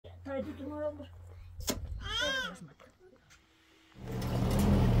Hadi tomorrow.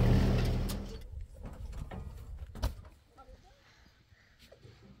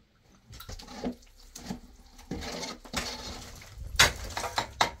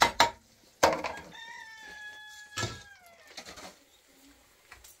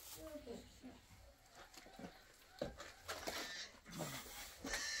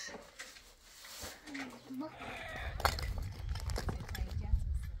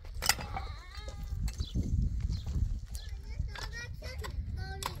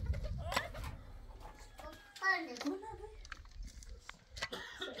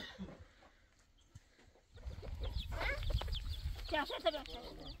 سلام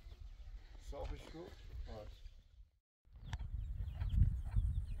صبح خیر.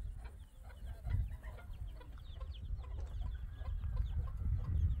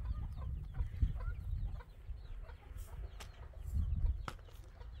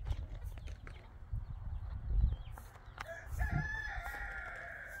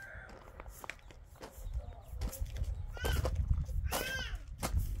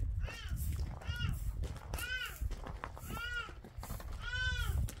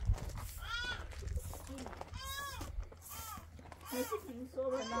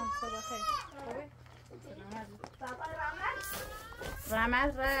 بابا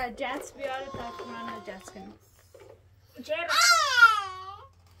رحمت را جنس بیاره تا که من جنس کنیم. چرا؟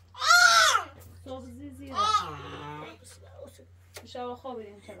 صبح زیزی را شب خواب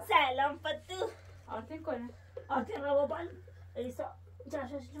بریم چرا؟ سلام فتو آرتین کنه آرتین را بابا ایسا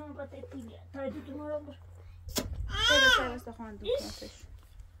جاشش جمع بطه تیلیه تا ایدو تو مرا بر بده سرست خوان دوکنتش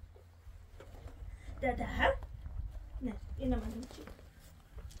داده ها؟ نه اینو من میچی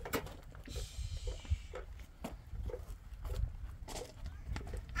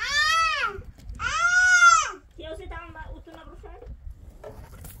تیو سی تام با اتو نبروشن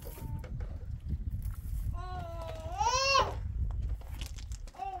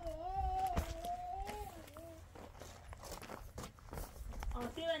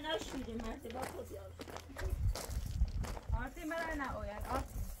آتی و نشویدیم هستی با خود یاد آرتی مرا نه اوید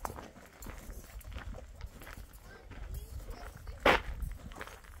آرتی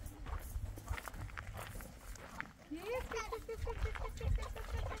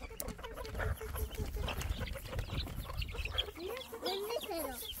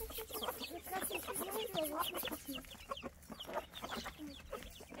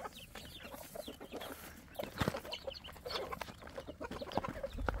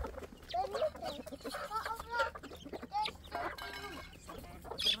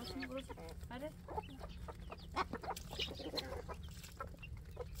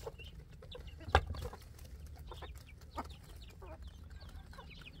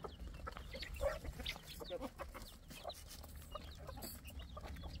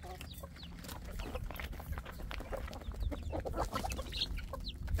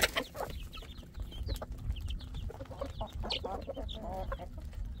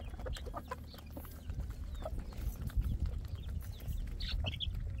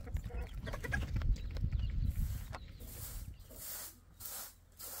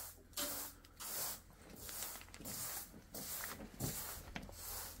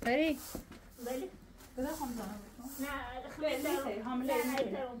بری بله بده خون دارم نه خیلی حامله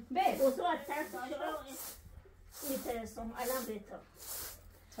نه به اوزو اترس شما میترسم الان بیتا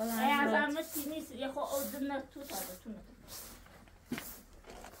از همه تی نیست یه خو اودن تو تاده تو نده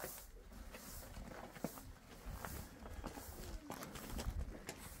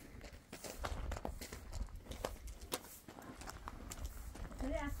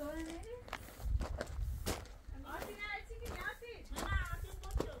بری اصلا نمیری؟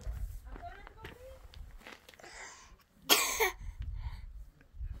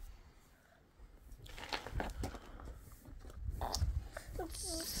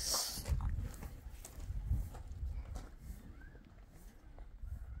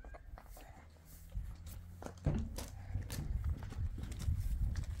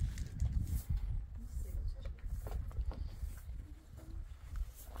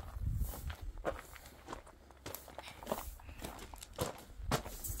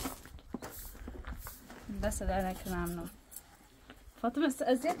 بس در نکنم ممنون فاطمه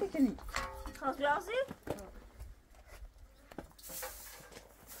اذیت کنی خواست بیازی؟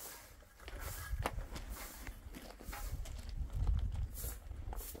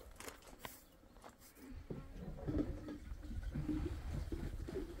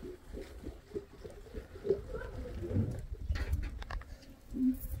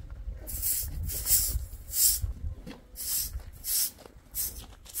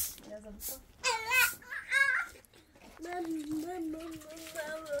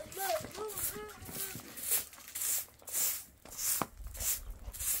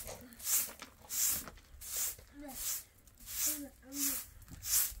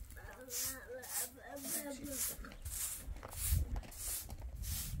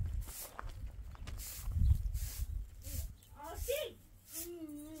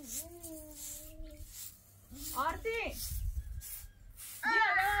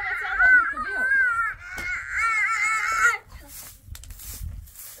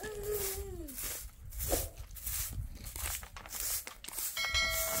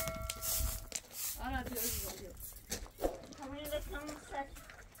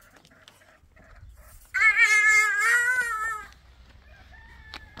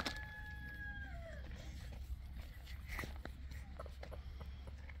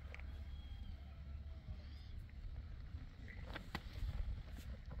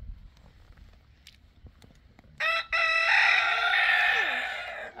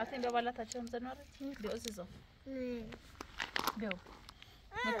 آتین بیا بالا تا چه زناره بیا عزیزم بیا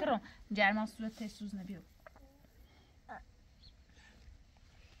بکرم جرمان صورت تسوز نبیو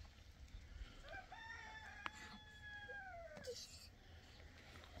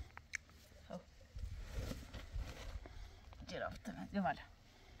جرافت من بیا بالا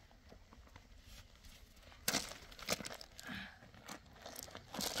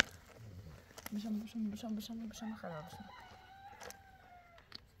بشم خراب بشم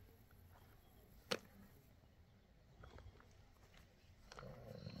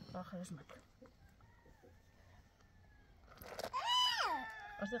آخرش مکن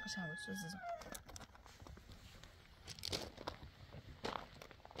آرده قشنگ بود شو زیزم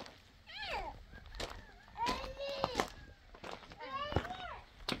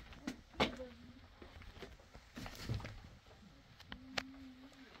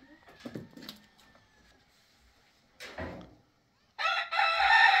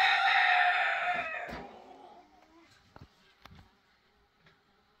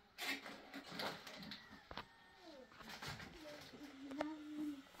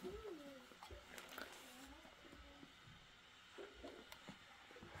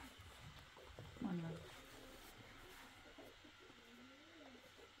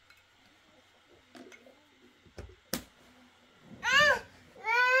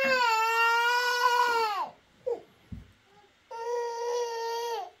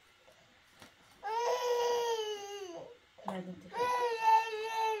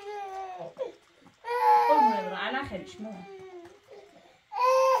خیلیش مو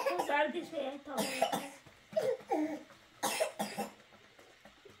زردی شویه تا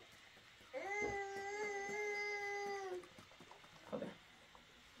خوبه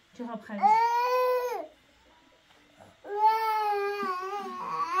چه خواب خیلی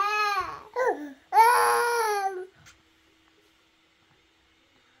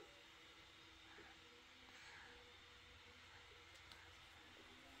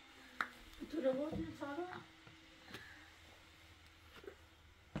تو رو بود سارا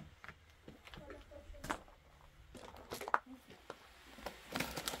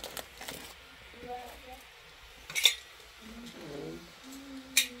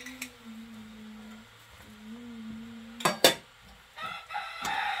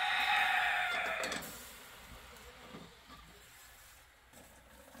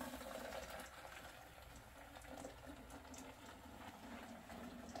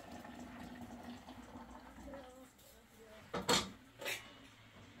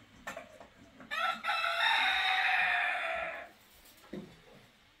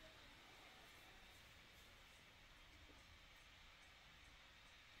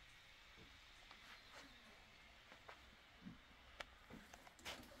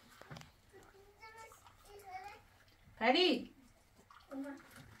پری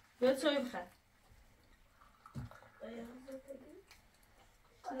بیاد سوی بخیر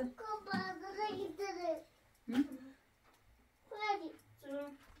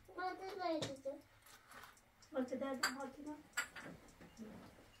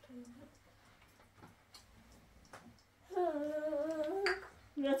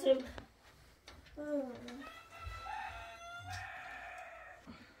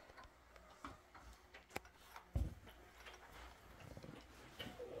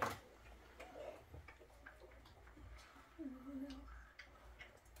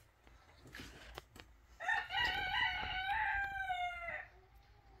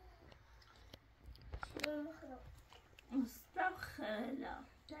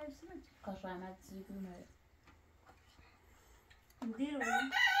کاش رحمت زیگو نره دیرو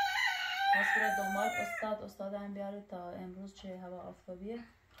پس برای دنبال استاد هم بیاره تا امروز چه هوا آفتابیه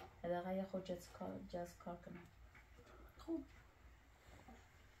حداقل یه خود جز کار کنم خوب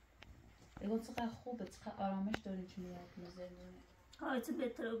بگو چقدر خوبه چقدر آرامش داریم چون یک میزنیم های چه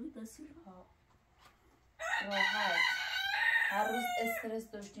بهتره بیده سیرو راحت هر روز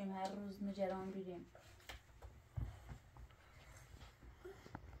استرس داشتیم هر روز مجران بیدیم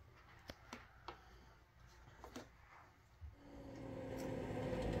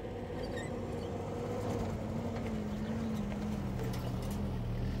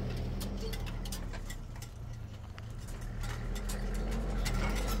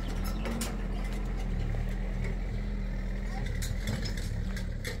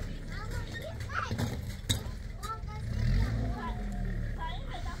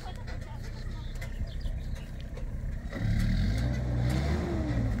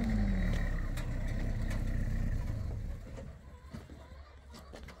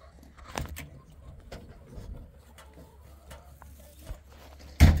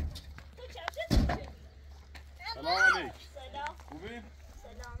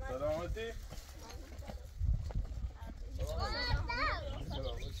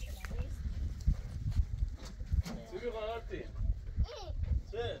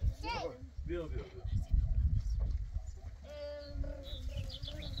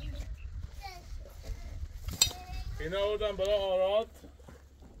اینا آوردم برای آراد.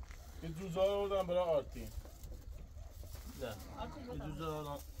 این جوزه ها آوردم برای آرتین. نه این جوزه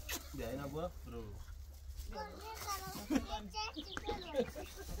ها بیا اینا با برو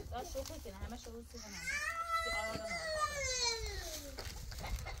داشت شوخی کنه همه شوخی کنه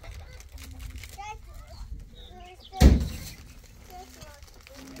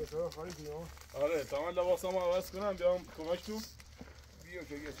آره تا من لباسامو عوض کنم بیام کمک تو بیا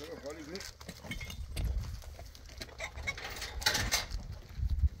که یه سر خالی بی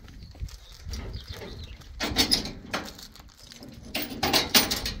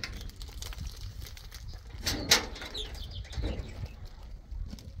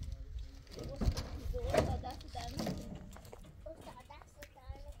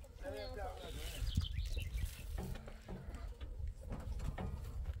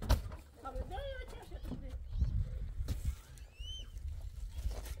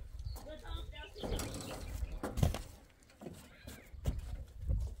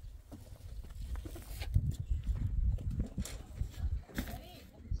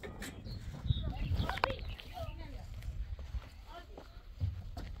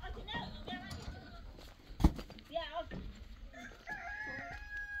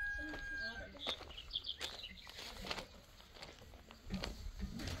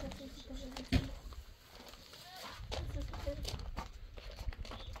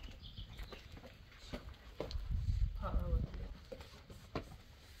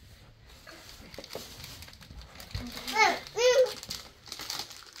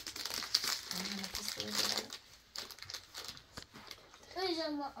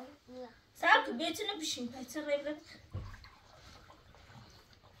Sag, bitte ne bişin, bitte rebe.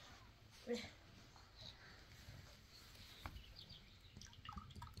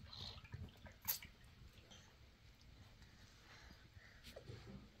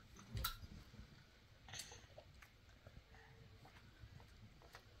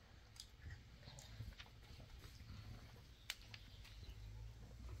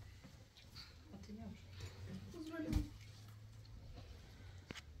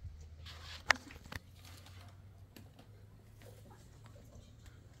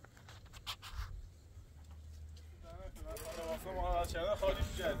 چرا خالی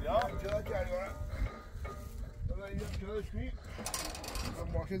کردی ها؟ چرا کردی ها؟ حالا اینجا چرا کنی؟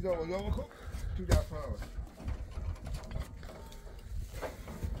 ماشین جابجا بکن تو دستم رو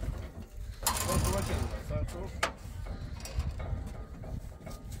باز کمک کردی سر تو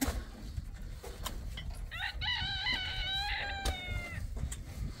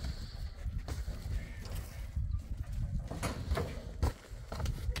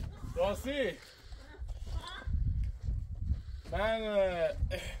راستی من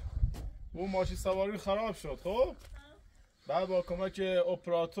اون ماشین سواری خراب شد خب بعد با کمک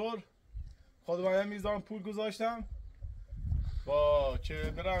اپراتور خودم میزان پول گذاشتم با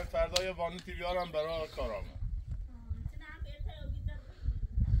که برم فردا یه وانتی بیارم برای کارام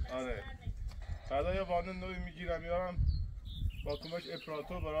آره فردا یه وانت نوی میگیرم میارم با کمک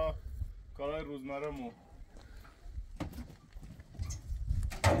اپراتور برای کارهای روزمره مو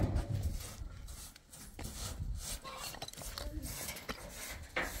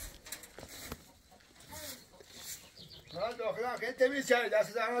من داخلم خیلی تمیز کردی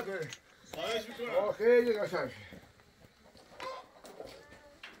دست زحمت کنه خواهش میکنم خیلی قشنگ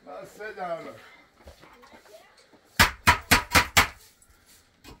دست زحمت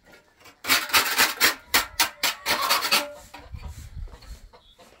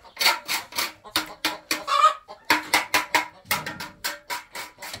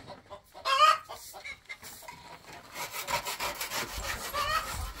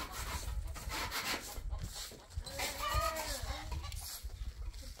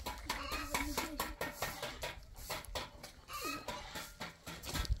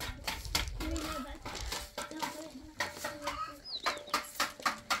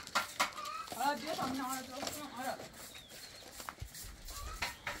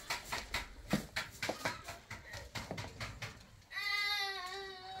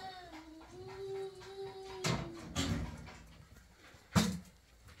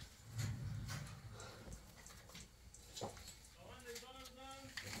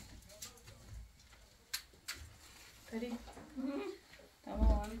بریم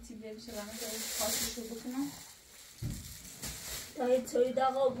تمام همه تیم بیشه همه که خاصشو بکنم دایی توی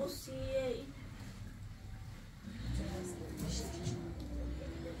دقا بوسیه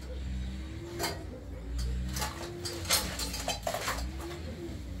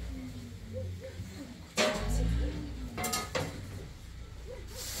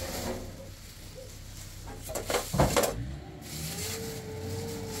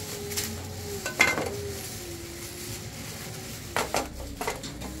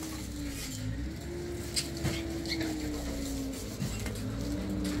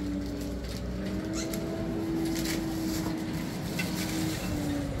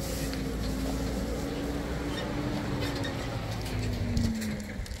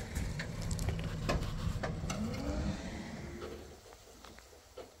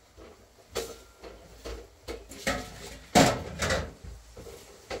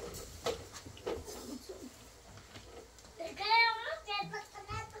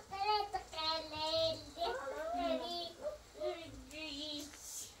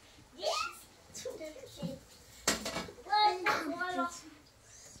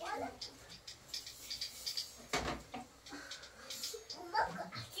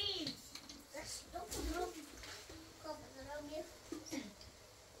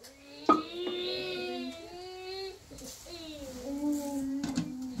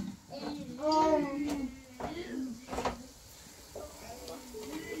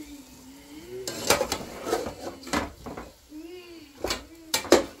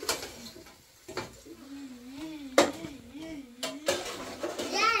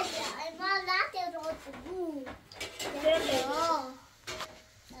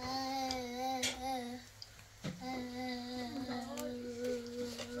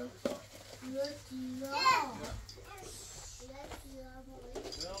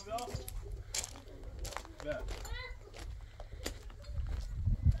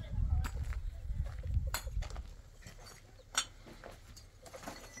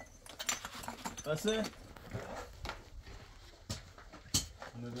بسه؟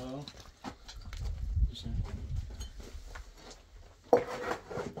 نگاه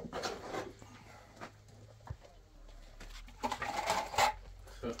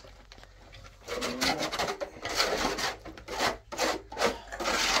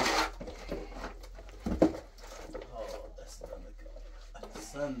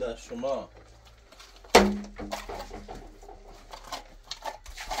احسن در شما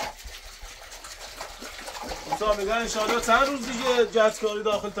موسا میگن انشاءالله چند روز دیگه جهازکاری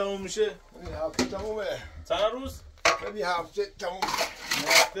داخل تموم میشه؟ این هفته تمومه. چند روز؟ این هفته تموم.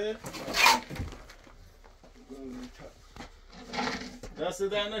 هفته؟ دست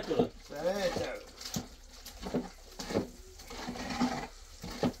در نکن.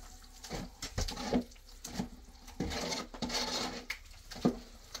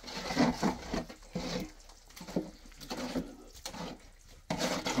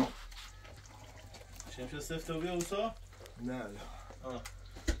 شمشه سفته بیا اوسا؟ نه نه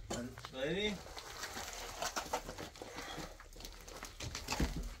بایدی؟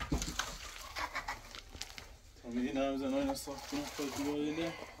 تا میدی نمزن های نساخت کنم خواهد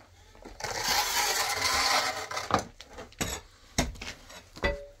بایده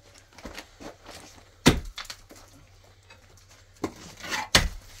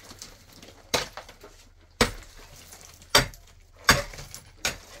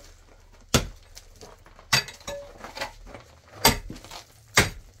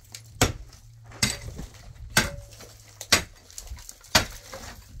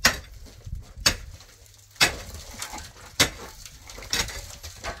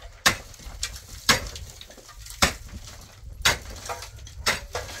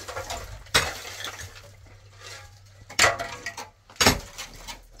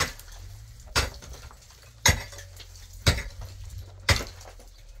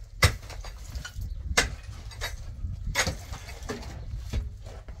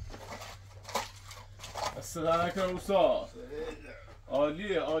صدا نکن اوسا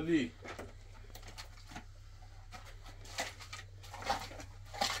عالیه عالی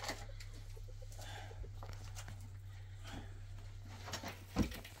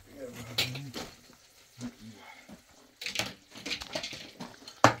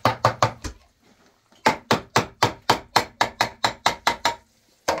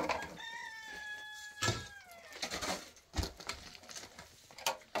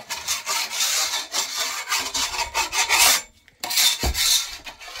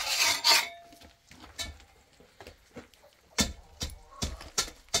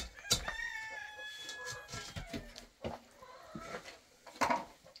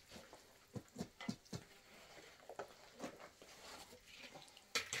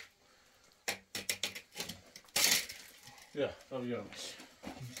Ja, dat jongens.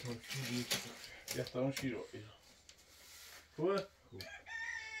 Ja, dan zie je het. Goed.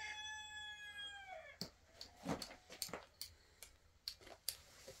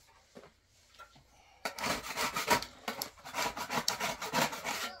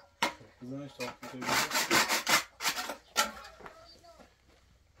 Dan is dat goed.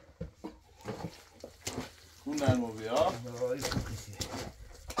 Goed naar hem weer, ja?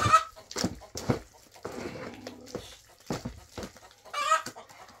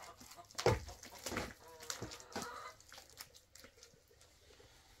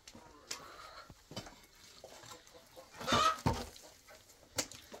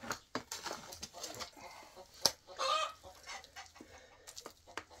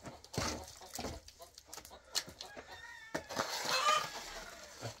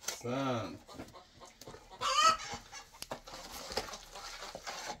 Son.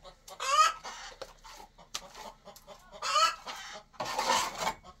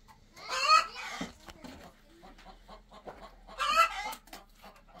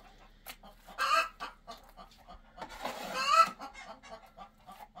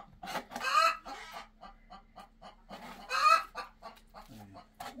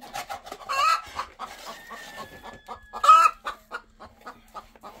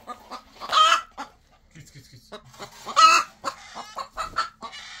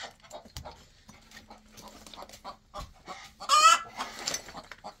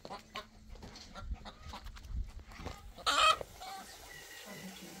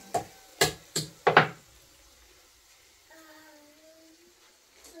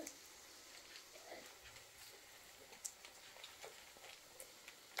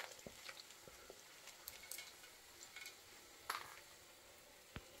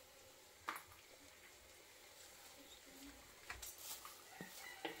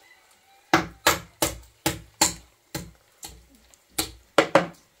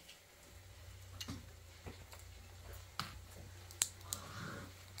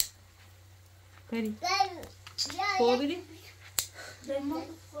 پری خواه بری؟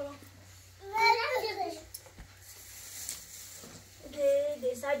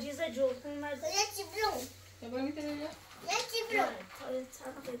 ده سجیزه جور کن مرد یکی برون بابا میتونه بیا؟ یکی برون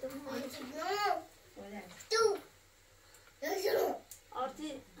تو یکی برون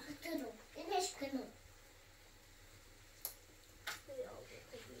آرتی اینش کنم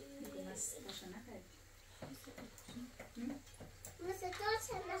مثل تو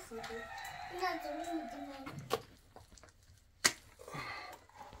چه نخوردی اینا دو میدونم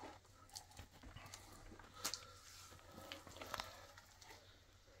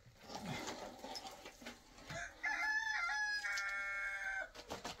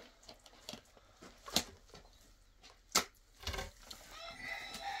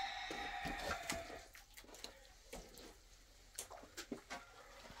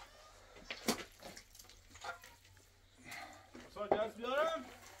دست بیارم؟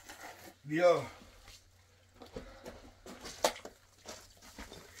 بیا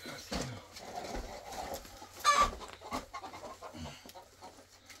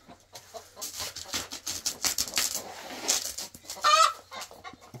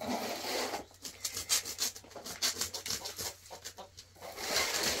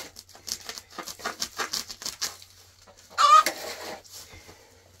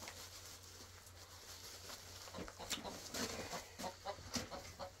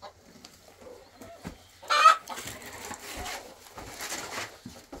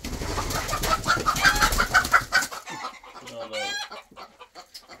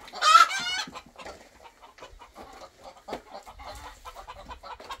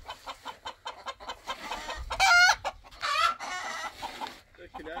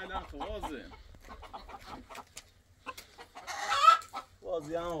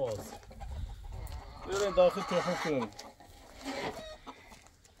وازی هم واز بریم داخل تخم کنیم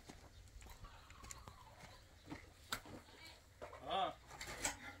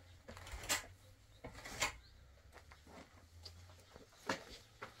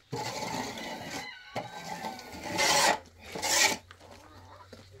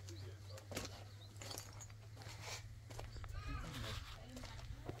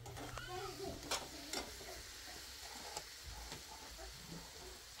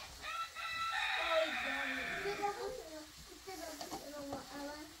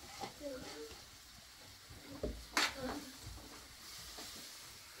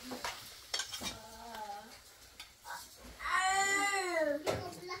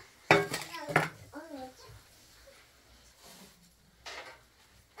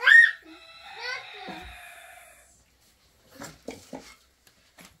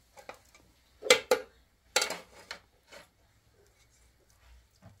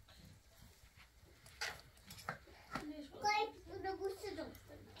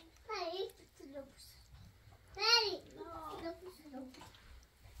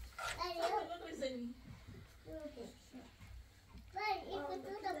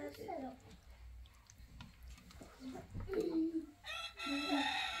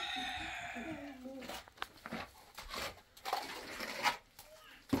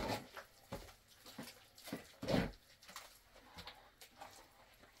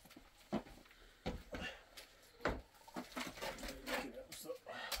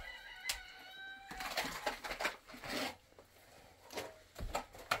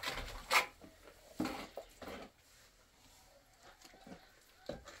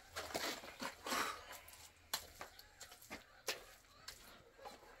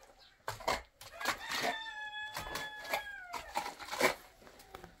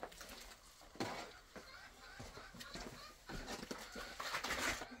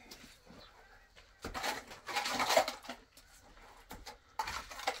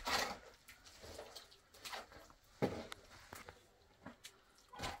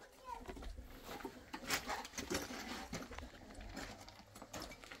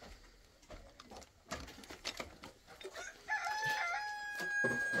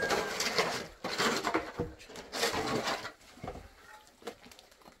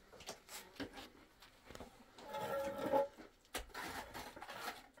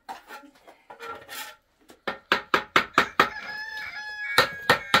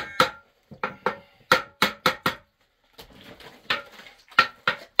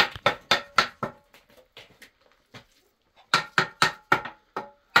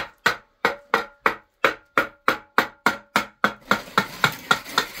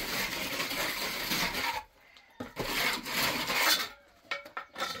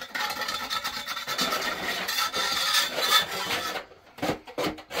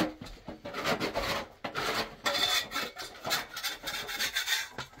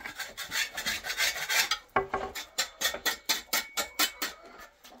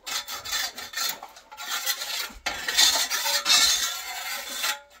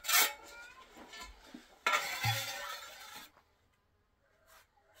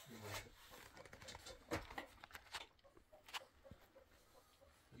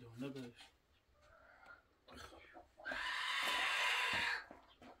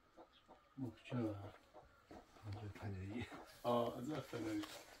محکمه. فنری. از فنری.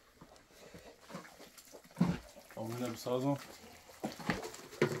 آمدم سازم.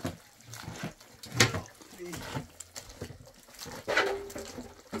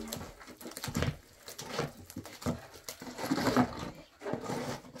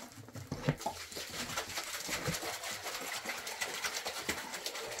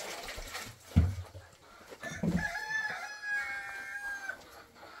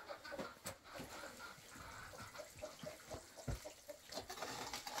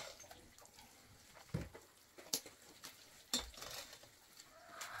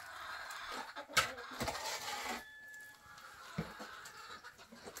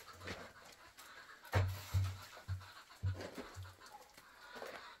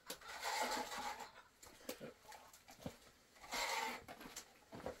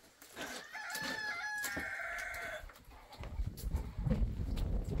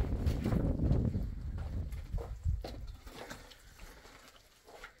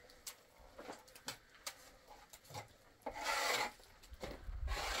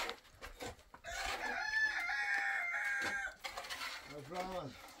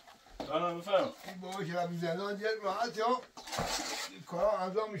 رحمت. بفهم. این بابا که رفت زندان دیگه راحت یا کارا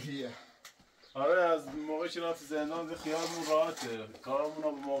انجام میشه دیگه. آره از موقعی که رفت زندان دیگه خیالمون راحته. کارمون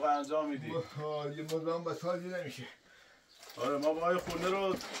رو به موقع انجام میدیم. یه مدام با سال دیگه نمیشه. آره ما باقای خونه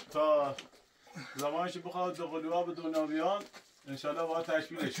رو تا زمانی که بخواد دو قلوها به دنیا بیان انشالله باید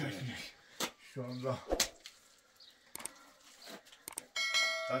تشکیلش کنیم. انشالله.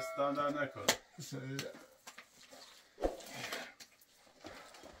 دستان در نکن. حسن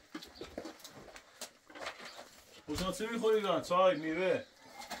چه میخوری دان؟ چای، میوه؟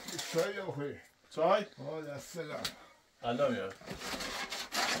 چای بخوری. چای؟ دست دارم. الان میاد.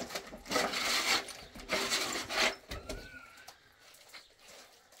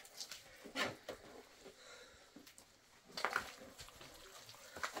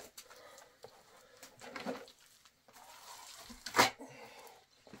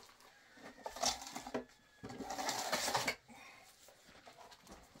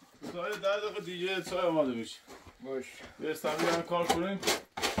 چای 10 دقیقه دیگه چای آماده میشه. باش. یه استمی هم کار کنیم.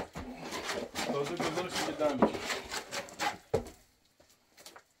 تازه گذارش که دم میشه.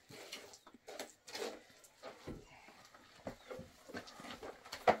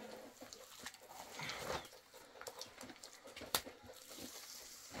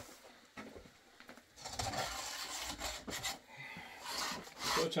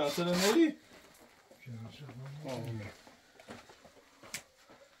 تو چند ساله نری؟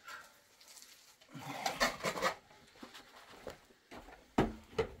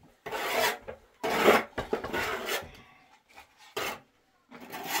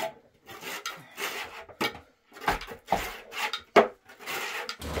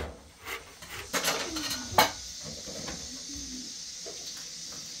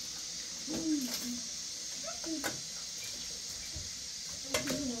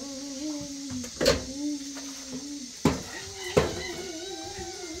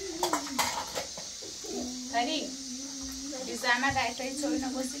 Hari, di sana ada itu cowok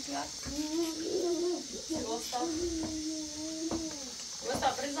negosiasi ya? Gostou,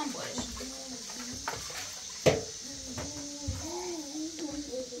 por exemplo, hoje.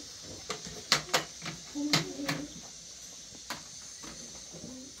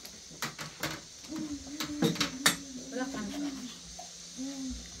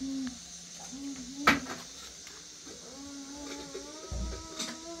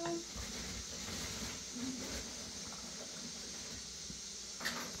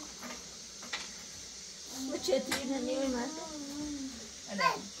 چطوری نمی‌اومد؟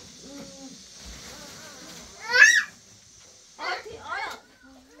 آتی آیا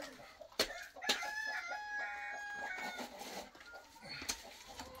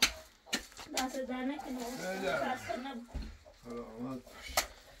دست در نکنه خسته نبود سلامت باش.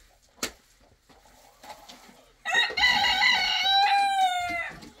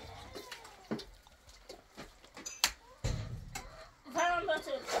 فرمان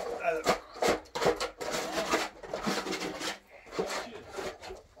باشه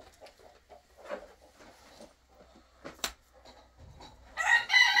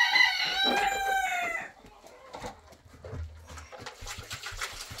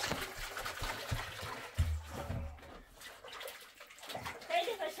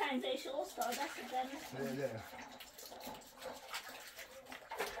استاد دست در نکنه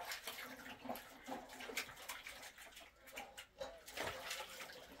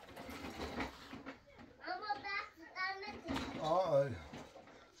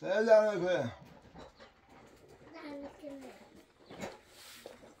خیلی در نکنه.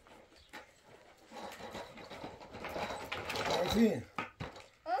 آرتین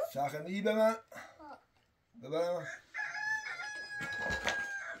شاخه میگی به من ببرم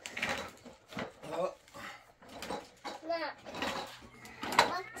نه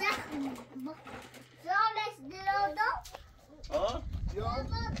زالش دلادو ها؟ یا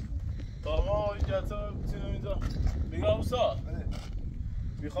تا ما این جتا بتونیم اینجا میگم اوسا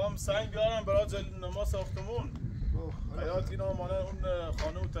میخوام سنگ بیارم برای جلد نما ساختمون حیات اینا مانه اون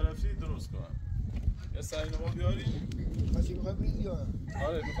خانه و طرفی درست کنم یه سنگ نما بیاریم کسی میخوای بریزی یا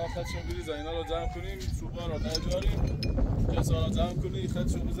آره میخوام خدشون بریزن اینا رو جمع کنیم این چوبا رو نه بیاریم جسا رو جمع کنیم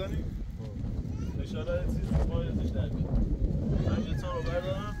خدشون بزنیم اشاره چیز چوبا یه تش در بیاریم من جتا رو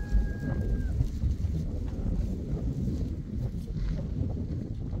بردارم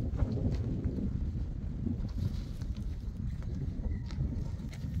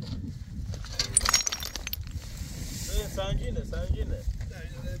سنگینه سنگینه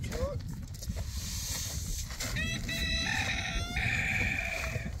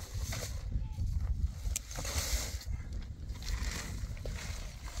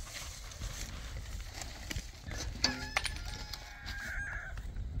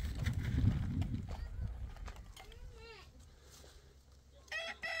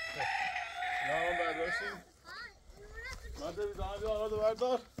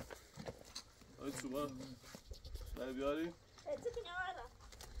بردار آی چوبا در بیاری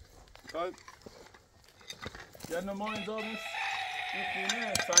یه نما اینجا نیست این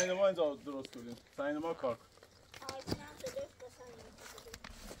خونه سنگ نما اینجا درست کنیم سنگ نما کار کن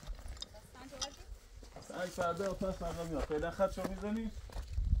سنگ فرده و پس فرده میاد فعلا خدشو میزنیم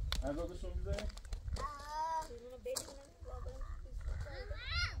ازادشو میزنیم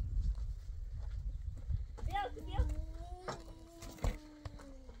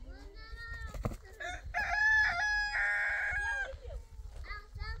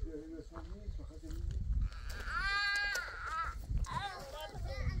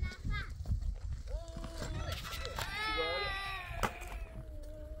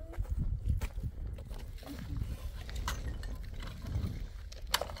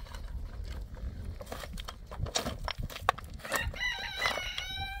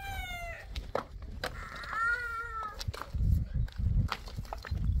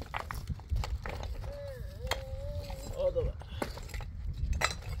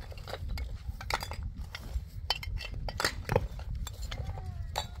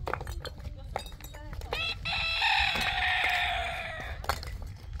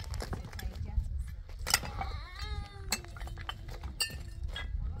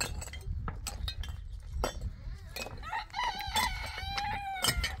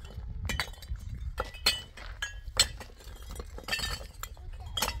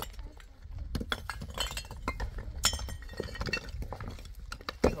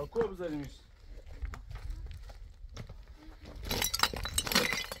Какой обзаримись?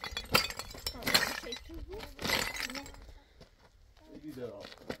 Иди дорогу.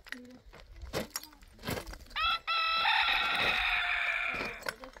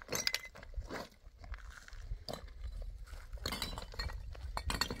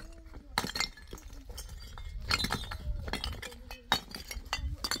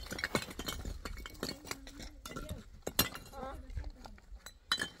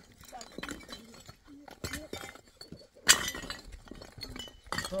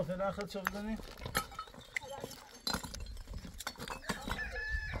 تو فعلا خود چه بزنی؟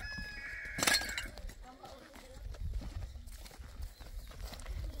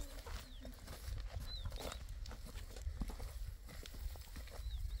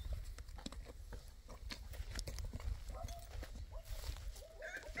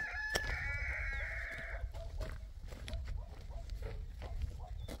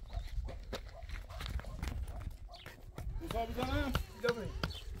 کوتاه بزنم؟ اینجا بریم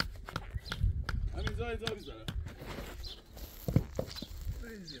همین جای بزنم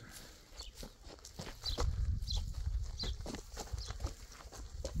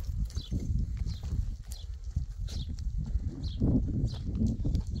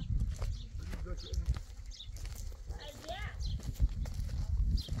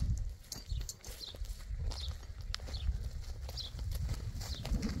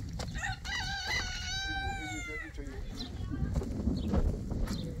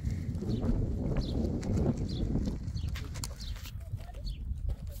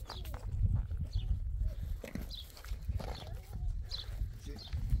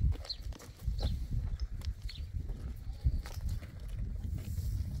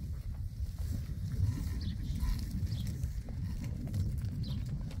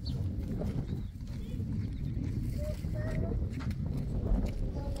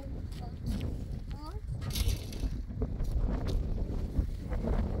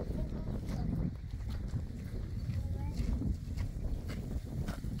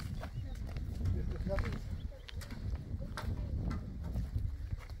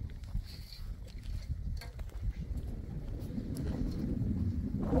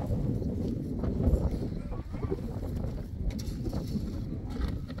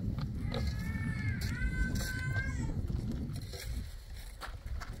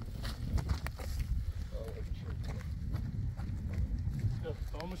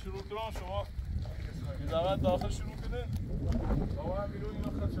شروع کنم شما زحمت داخل شروع کنه تا من بیرون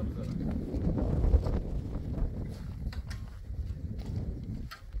اینا خدشه بزنم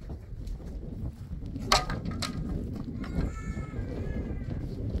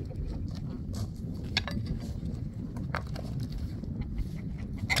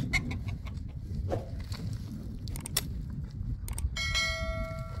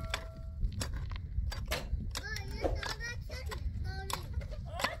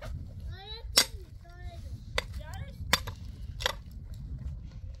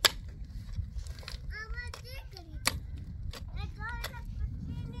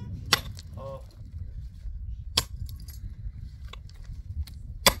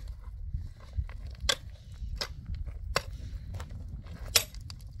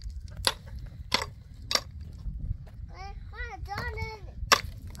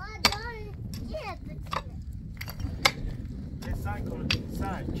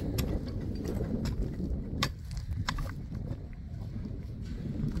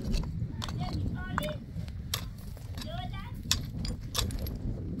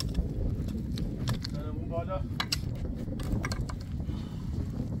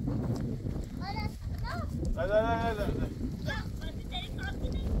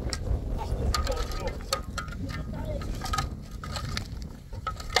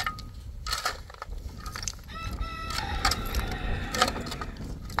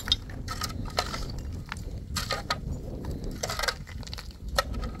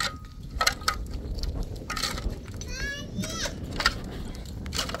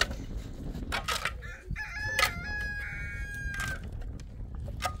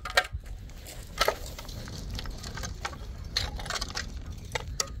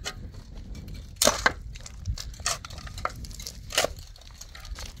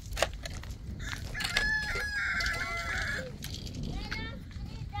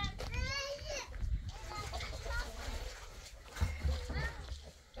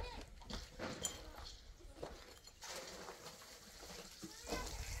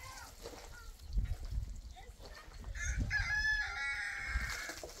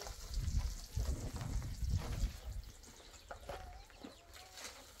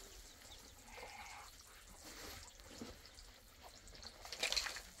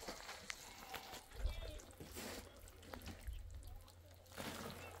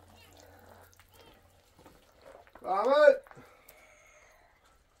رحمت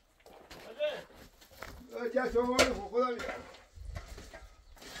کسی آمده خدا میگم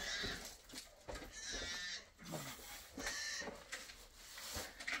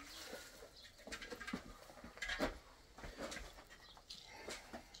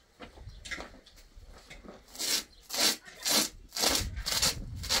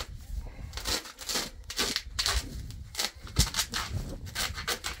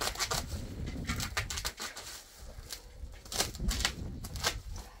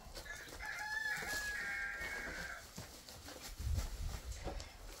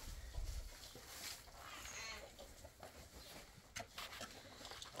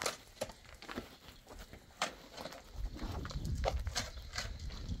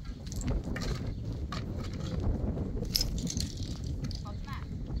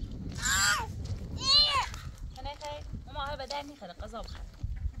میخوره قضا بخوره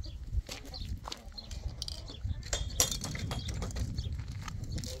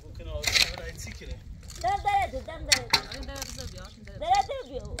ممکن آدم را ایتی کنه داره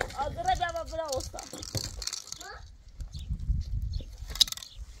بیو آدره بیا برا اوستا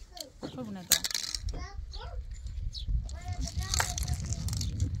شو بنگاه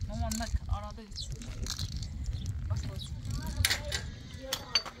مامان مکن آراده باش باش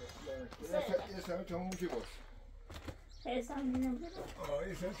یه سمه تموم میشه باش حسام میدم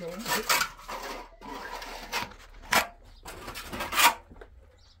یه سمه تموم میشه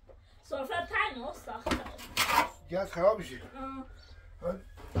صرفه تنگ اوستا گاز خراب میشه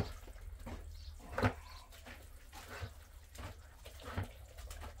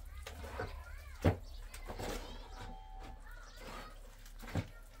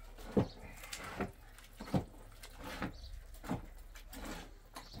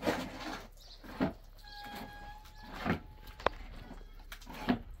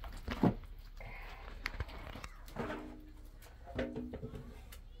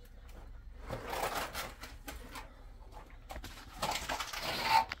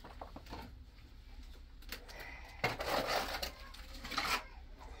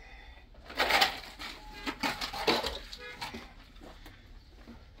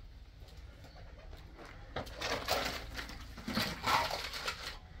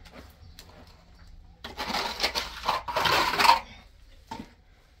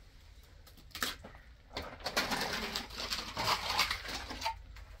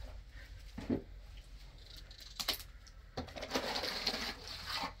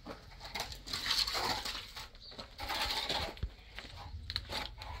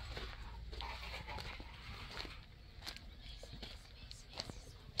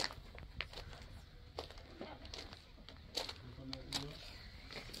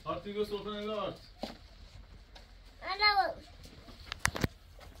Aktiga sofran gart. أنا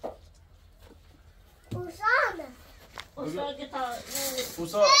وصانة وساقطة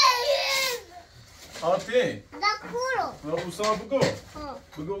Usa. Ati. دكورو و Usa بگو. ها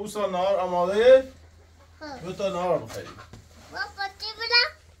بگو Usa نهار آماده. ها دو تا نهار بخری. وقتی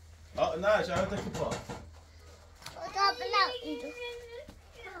بلا نه شاید تا کپا. وقتی بلا اینجا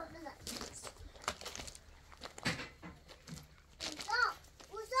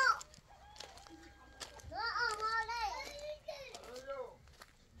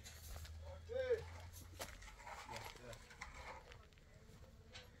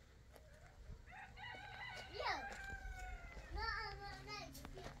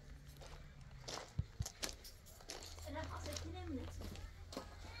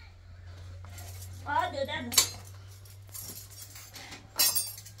دادم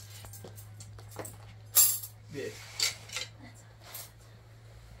بیا.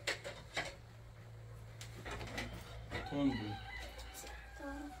 تون بود.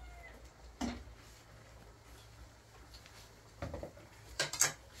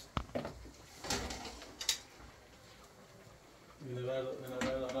 اینه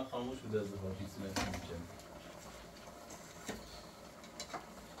الان خاموش بوده از دفعه پیسی نکنیم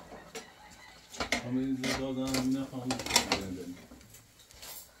همه این زیاد دادن اینه خاموش بوده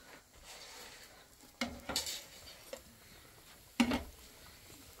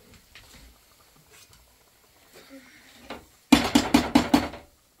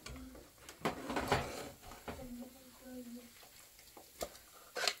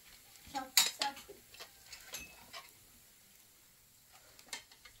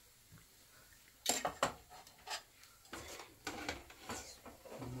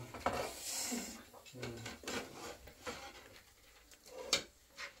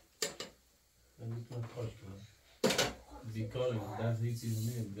بیکاریم دست هیچ چیز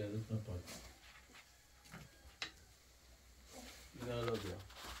نمیم بیادت کنه پاک این حالا بیا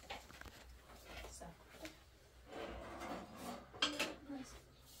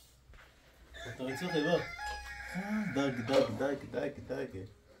خطایی چه خیبر داگ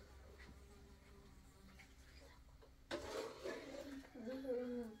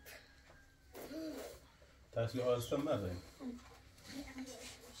تصویر آرستم نداریم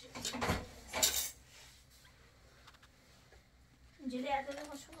اینجوری عدده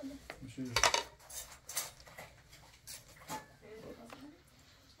خوش بوده میشه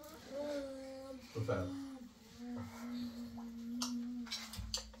بفرم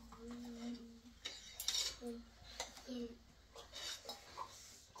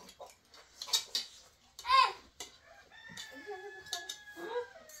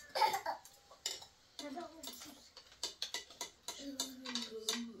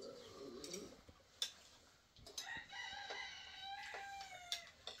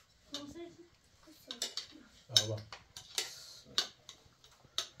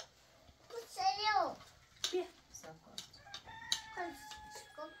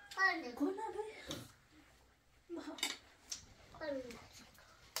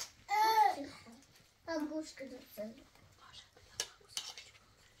گوش گرفتم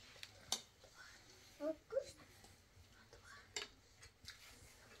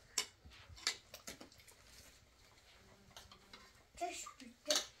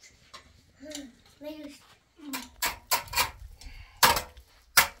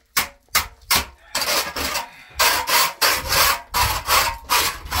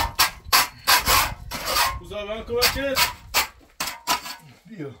من کمک کرد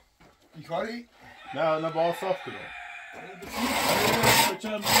بیا بیکاری؟ نه باید صاف کنم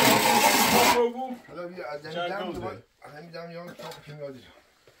چند حالا بیا از همیدم یا صاف کنیم یادی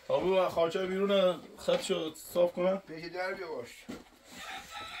آبو خواهچه بیرون خط شد صاف کنم پیش در بیا باش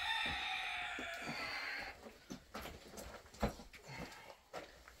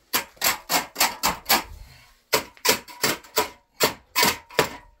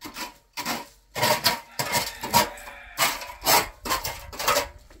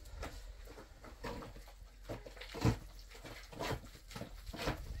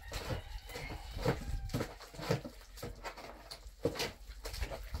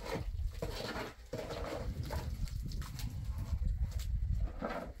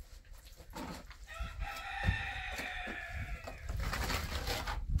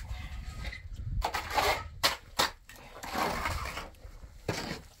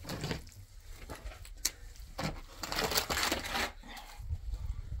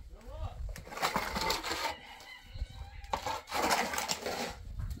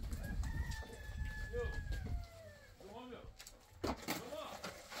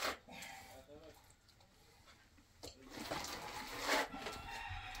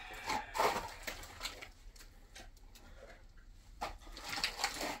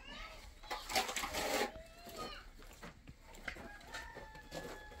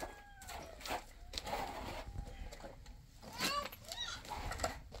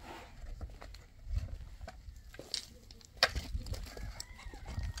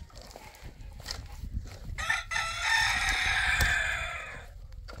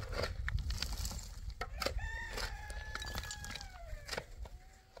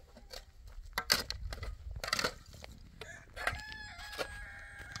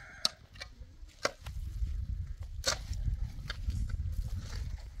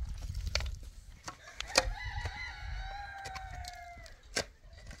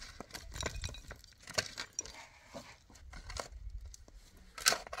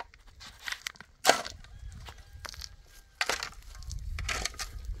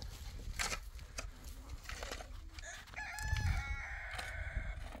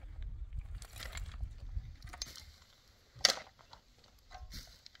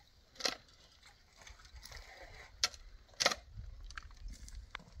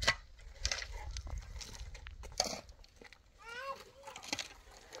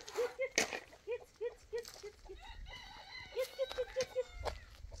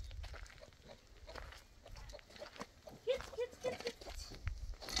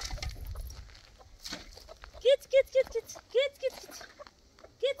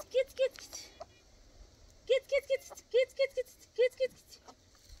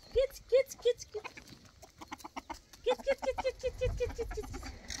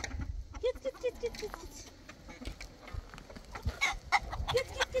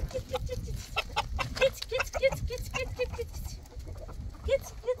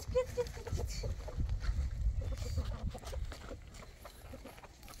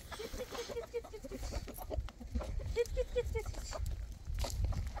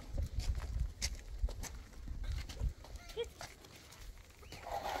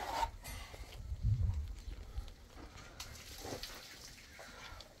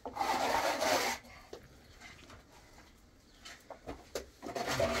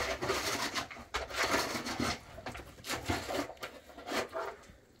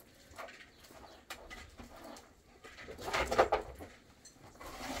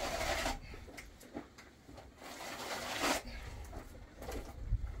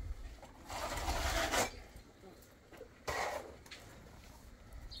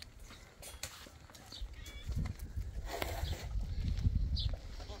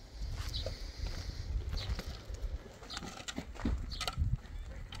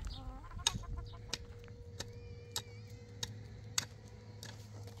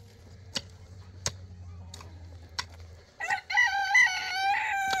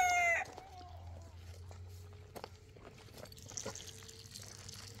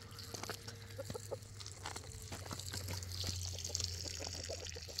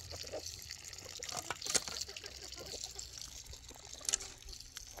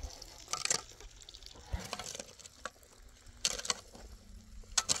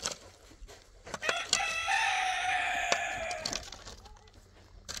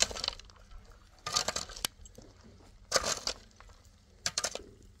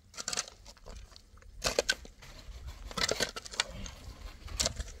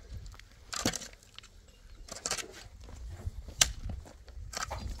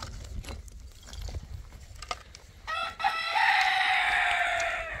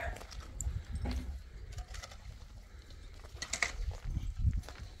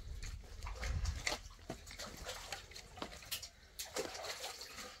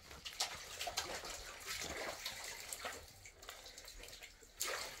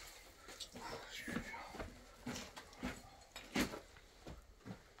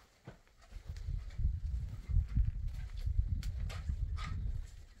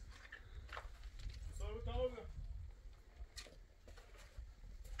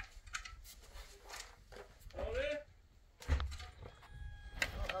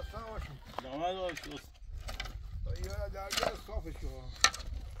باش دوست. یه درگاه صافش کن.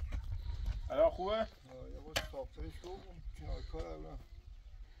 الان خوبه؟ یه بار صافترش کن. کنار کار الان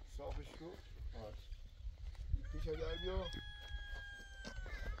صافش کن. پیش در بیا.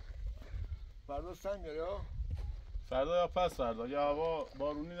 فردا سنگ میاری ها؟ فردا یا پس فردا یا هوا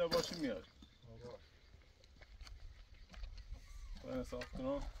بارونی نباشه میاری. باید صاف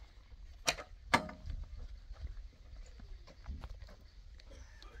کنم.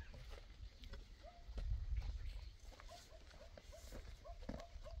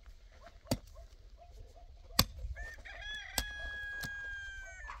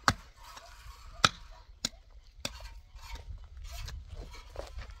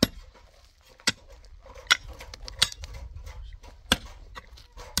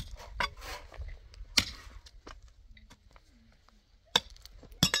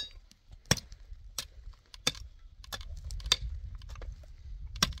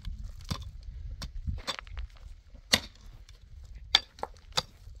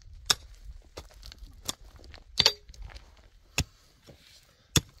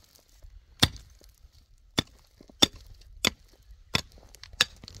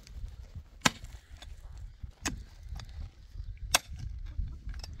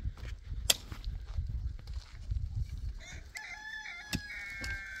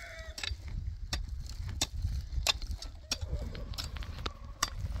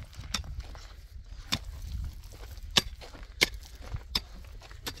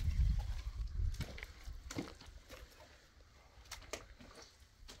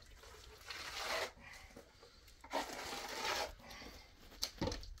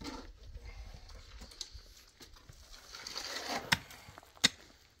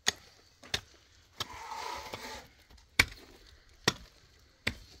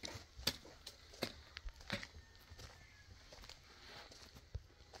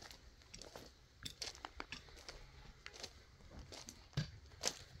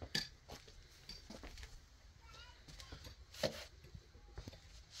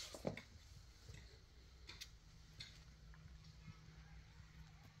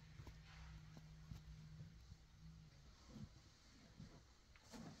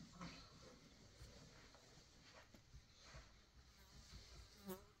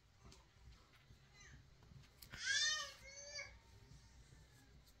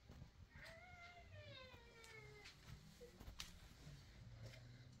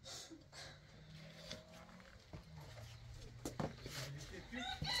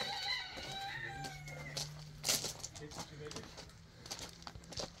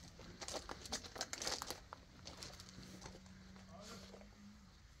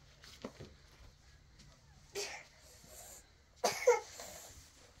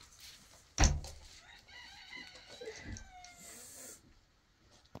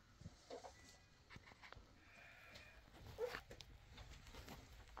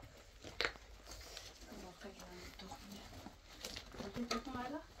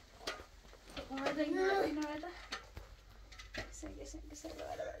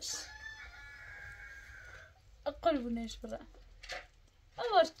 قربونش برم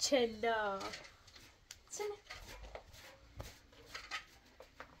آوار چلا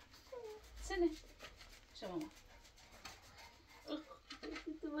سنه شما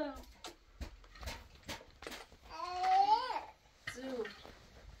زور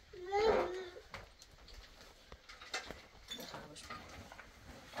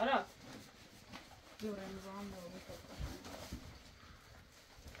آره زور نظام رو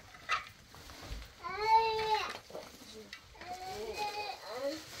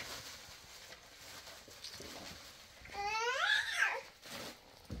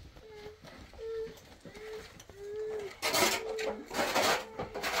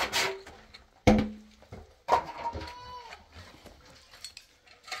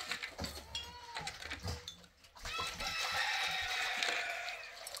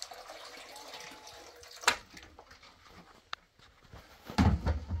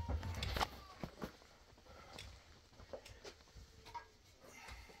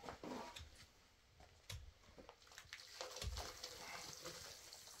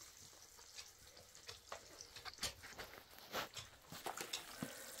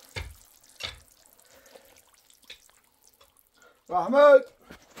رحمت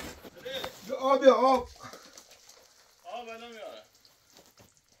آب یا آب آب نمیاره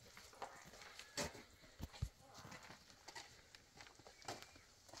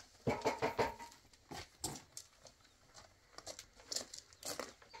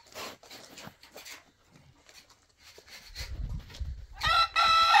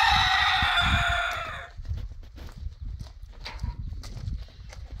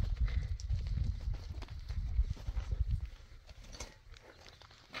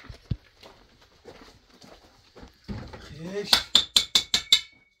خیش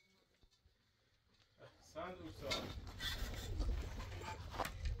احسن دوستان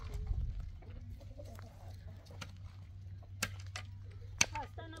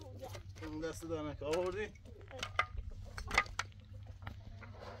خسته نبودی اون دست دانک آوردی؟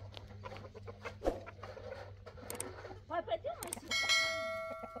 پایپتی هم هستی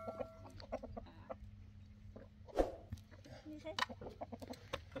میشه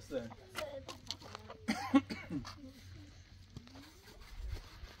احسن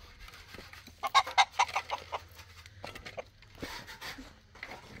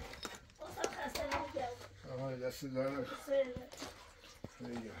خسته نبودی آقای دست دارم سه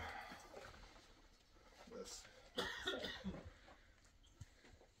خیلی دست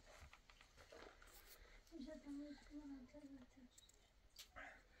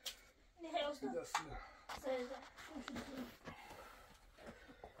نه دست سه